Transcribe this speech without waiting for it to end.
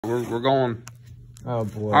We're going. Oh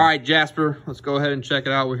boy. All right, Jasper, let's go ahead and check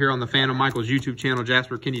it out. We're here on the Phantom Michaels YouTube channel.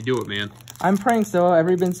 Jasper, can you do it, man? I'm praying so. I've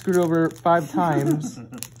already been screwed over 5 times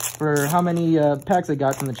for how many packs I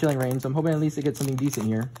got from the Chiling range. So I'm hoping at least to get something decent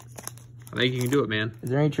here. I think you can do it, man. Is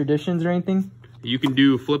there any traditions or anything? You can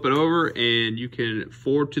do flip it over, and you can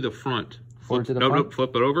forward to the front. Forward to the front? Nope,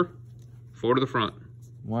 flip it over. Forward to the front.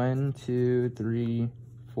 1, 2, 3,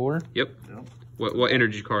 4. Yep. What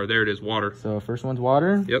energy card? There it is, water. So first one's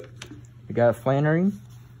water. Yep. We got Flannery,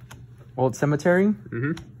 Old Cemetery,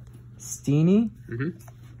 Steenie,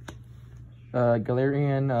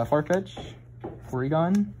 Galarian Farfetch,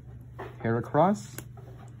 Porygon, Heracross,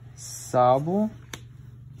 Sobble.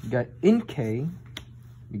 We got Inkay.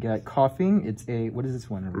 We got Coughing. It's a, what is this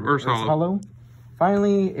one? Reverse Hollow.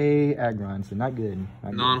 Finally, a Aggron, so not good.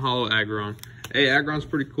 Non-hollow Aggron. Hey, Aggron's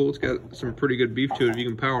pretty cool. It's got some pretty good beef to it if you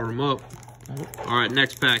can power them up. All right,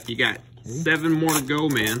 next pack. You got 7 more to go,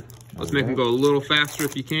 man. Let's make them go a little faster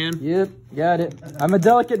if you can. Yep, got it. I'm a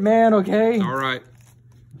delicate man, okay? All right.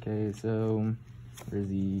 Okay, so where's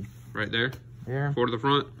the... Right there. There. 4 to the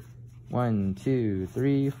front. 1, 2,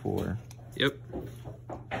 3, 4. Yep.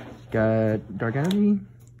 Got Dark Energy,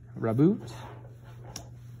 Raboot,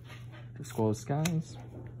 Squall of Skies,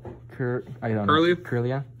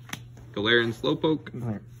 Curlia, Galarian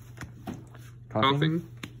Slowpoke, Coughing,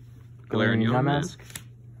 Galarian Yamask,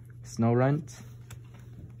 Snorunt,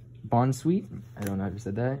 Bonsweet, I don't know how you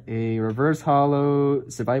said that, a Reverse Hollow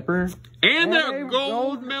Seviper, and a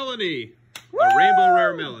Gold Melanie, a Rainbow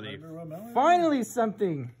Rare Melanie. Finally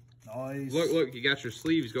something. Nice. Look, you got your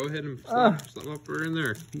sleeves. Go ahead and slip up her in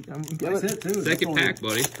there. Nice hit too. Second pack,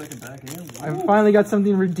 buddy. Second pack in. I finally got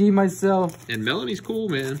something to redeem myself. And Melanie's cool,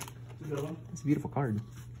 man. It's a beautiful card.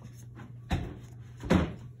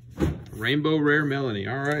 Rainbow Rare Melanie.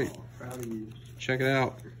 All right. Proud of you. Check it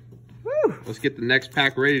out. Woo. Let's get the next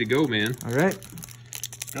pack ready to go, man. All right.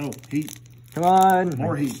 Go. Heat. Come on.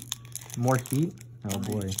 More heat. More heat? Oh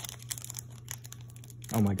boy.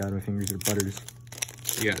 Oh my god, my fingers are butters.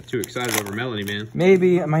 You got too excited over Melanie, man.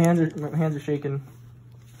 Maybe my hands are shaking.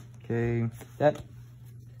 Okay, that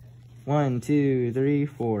 1, 2, 3,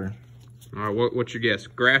 4. All right, what's your guess?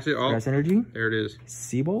 Grass it. Oh, Grass Energy. there it is.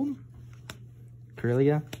 Seabold.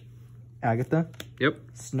 Curlia. Agatha. Yep.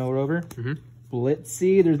 Snow Rover.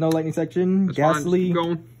 Blitzy. There's no lightning section. That's fine. Ghastly. Keep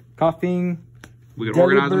going. Coughing. We can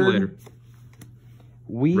organize them later.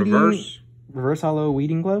 Weeding. Reverse Hollow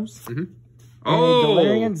Weeding Gloves. Oh,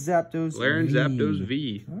 Galarian Zapdos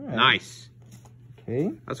V. Right. Nice.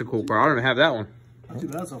 Okay. That's a cool card. I don't even have that one. Not too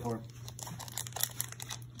bad so far.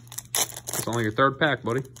 That's only your 3rd pack,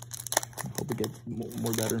 buddy. Hope it gets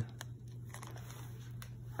more better.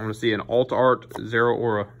 I want to see an Alt Art Zero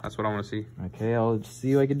Aura. That's what I want to see. Okay, I'll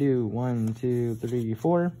see what I can do. 1, 2, 3,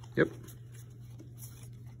 4. Yep.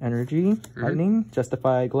 Energy. Lightning.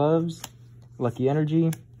 Justified Gloves. Lucky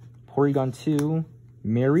Energy. Porygon 2.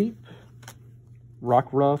 Mareep.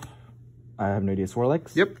 Rockruff. I have no idea.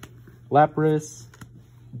 Swirlix. Yep. Lapras.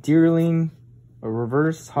 Deerling. A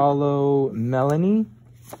Reverse Hollow Melanie.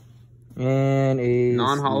 And a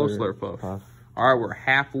Non-hollow Slurpuff. All right, we're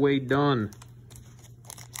halfway done.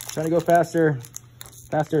 Trying to go faster.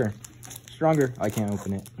 Faster. Stronger. I can't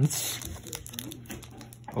open it.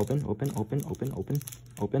 Open. I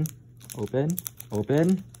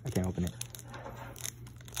can't open it.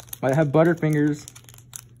 I have butterfingers.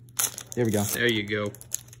 There we go. There you go.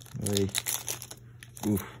 Really.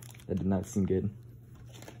 Oof. That did not seem good.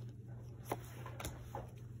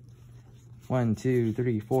 1, 2,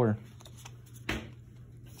 3, 4.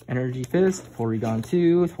 Energy Fist. Porygon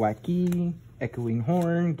 2. Thwackey. Echoing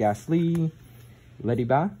Horn. Ghastly.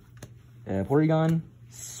 Lediba. Porygon.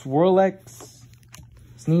 Swirlex.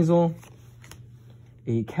 Sneasel.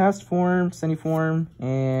 A Cast Form. Sunny Form.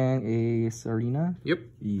 And a Serena. Yep.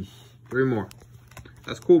 Eesh. 3 more.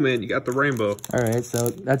 That's cool, man. You got the rainbow. All right, so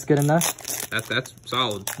that's good enough. That's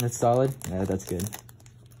solid. That's solid. Yeah, that's good.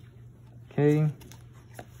 Okay.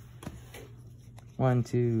 1,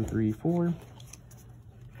 2, 3, 4.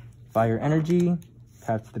 Fire Energy.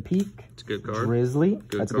 Path to the Peak. It's a good card. Grizzly.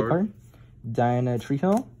 That's a good card. Diana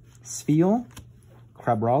Treehill. Spheal.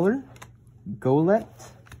 Crabrawler. Golett.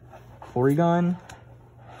 Porygon.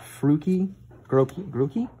 Grookey.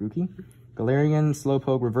 Galarian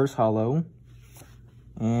Slowpoke Reverse Hollow.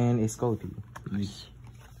 And a Scolipede. Nice.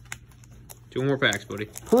 2 more packs, buddy.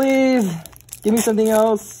 Please give me something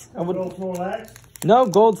else. Gold Snorlax? No,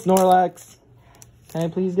 Gold Snorlax. Can I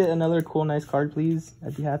please get another cool, nice card, please?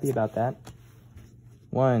 I'd be happy about that.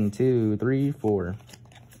 1, 2, 3, 4.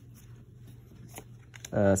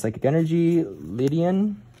 Psychic Energy,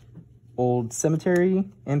 Lydian, Old Cemetery,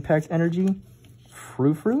 Impact Energy,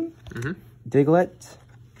 Frou-Frou, Diglett,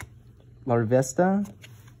 Larvesta,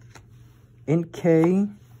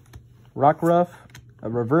 Inkay, Rockruff, a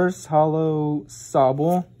reverse hollow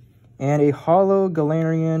Sobble, and a hollow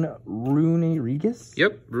Galarian Runerigus.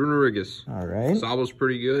 Yep, Runerigus. All right. Sobble's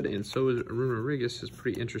pretty good, and so is Runerigus. Is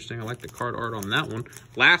pretty interesting. I like the card art on that one.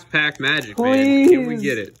 Last pack magic, Please. man. Can we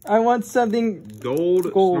get it? I want something Gold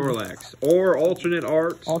Snorlax. Or alternate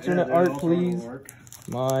art. Alternate art, please.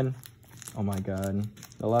 Come on. Oh my god.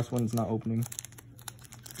 The last one's not opening.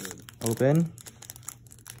 Good. Open.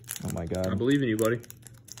 Oh my god. I believe in you, buddy.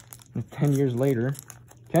 10 years later.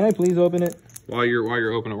 Can I please open it? While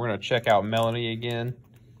you're opening, we're gonna check out Melanie again.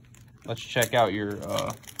 Let's check out your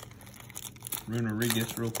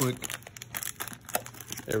Runerigus real quick.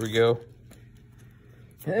 There we go.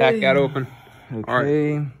 Hey. Pack got open. Okay. All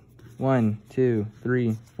right. 1, 2,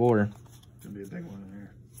 3, 4. Gonna be a big one in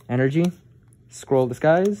here. Energy. Scroll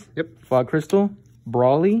Disguise. Yep. Fog Crystal.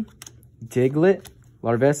 Brawly. Diglett.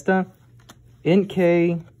 Larvesta.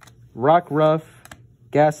 Inkay. Rockruff.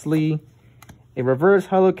 Ghastly. A reverse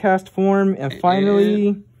holocast form. And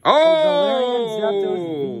finally... Oh!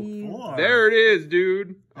 There it is,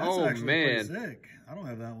 dude. That's oh, actually man. pretty sick. I don't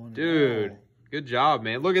have that one. Dude, good job,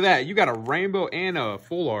 man. Look at that. You got a rainbow and a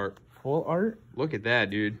full art. Full art? Look at that,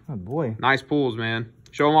 dude. Oh, boy. Nice pulls, man.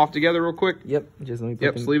 Show them off together real quick. Yep. Just let me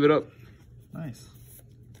Yep, sleeve it up. Nice.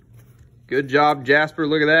 Good job, Jasper.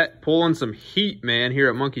 Look at that. Pulling some heat, man, here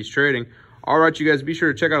at Monkeys Trading. All right, you guys, be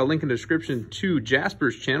sure to check out a link in the description to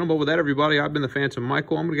Jasper's channel. But with that, everybody, I've been the Phantom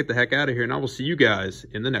Michael. I'm going to get the heck out of here, and I will see you guys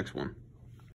in the next one.